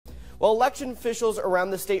Well, election officials around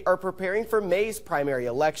the state are preparing for May's primary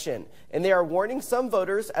election, and they are warning some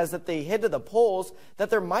voters as that they head to the polls that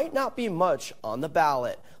there might not be much on the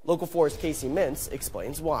ballot. Local 4's Casey Mintz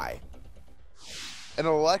explains why. An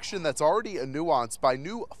election that's already nuanced by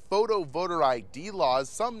new photo voter ID laws,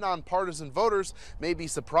 some nonpartisan voters may be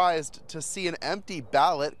surprised to see an empty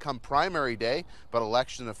ballot come primary day, but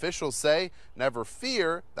election officials say, never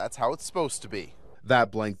fear, that's how it's supposed to be.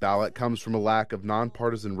 That blank ballot comes from a lack of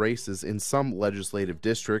nonpartisan races in some legislative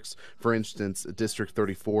districts. For instance, District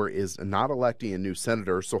 34 is not electing a new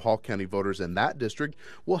senator, so Hall County voters in that district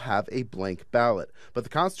will have a blank ballot. But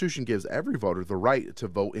the Constitution gives every voter the right to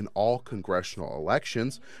vote in all congressional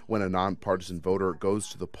elections. When a nonpartisan voter goes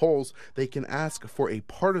to the polls, they can ask for a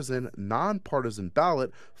partisan, nonpartisan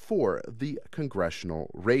ballot for the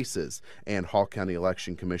congressional races. And Hall County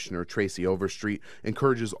Election Commissioner Tracy Overstreet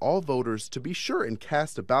encourages all voters to be sure and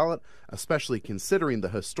cast a ballot, especially considering the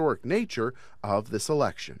historic nature of this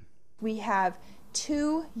election. We have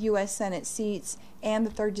 2 U.S. Senate seats and the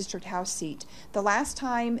 3rd District House seat. The last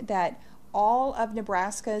time that all of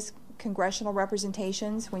Nebraska's congressional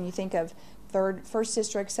representations, when you think of 1st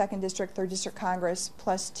District, 2nd District, 3rd District Congress,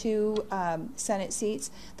 plus 2 Senate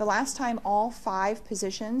seats, the last time all 5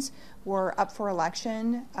 positions were up for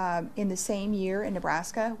election in the same year in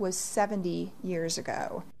Nebraska was 70 years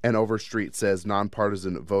ago. And Overstreet says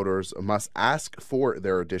nonpartisan voters must ask for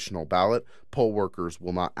their additional ballot. Poll workers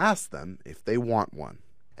will not ask them if they want one.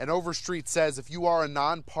 And Overstreet says if you are a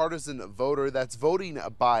nonpartisan voter that's voting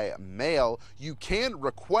by mail, you can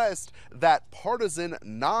request that partisan,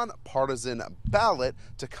 nonpartisan ballot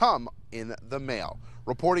to come in the mail.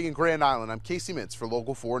 Reporting in Grand Island, I'm Casey Mintz for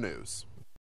Local 4 News.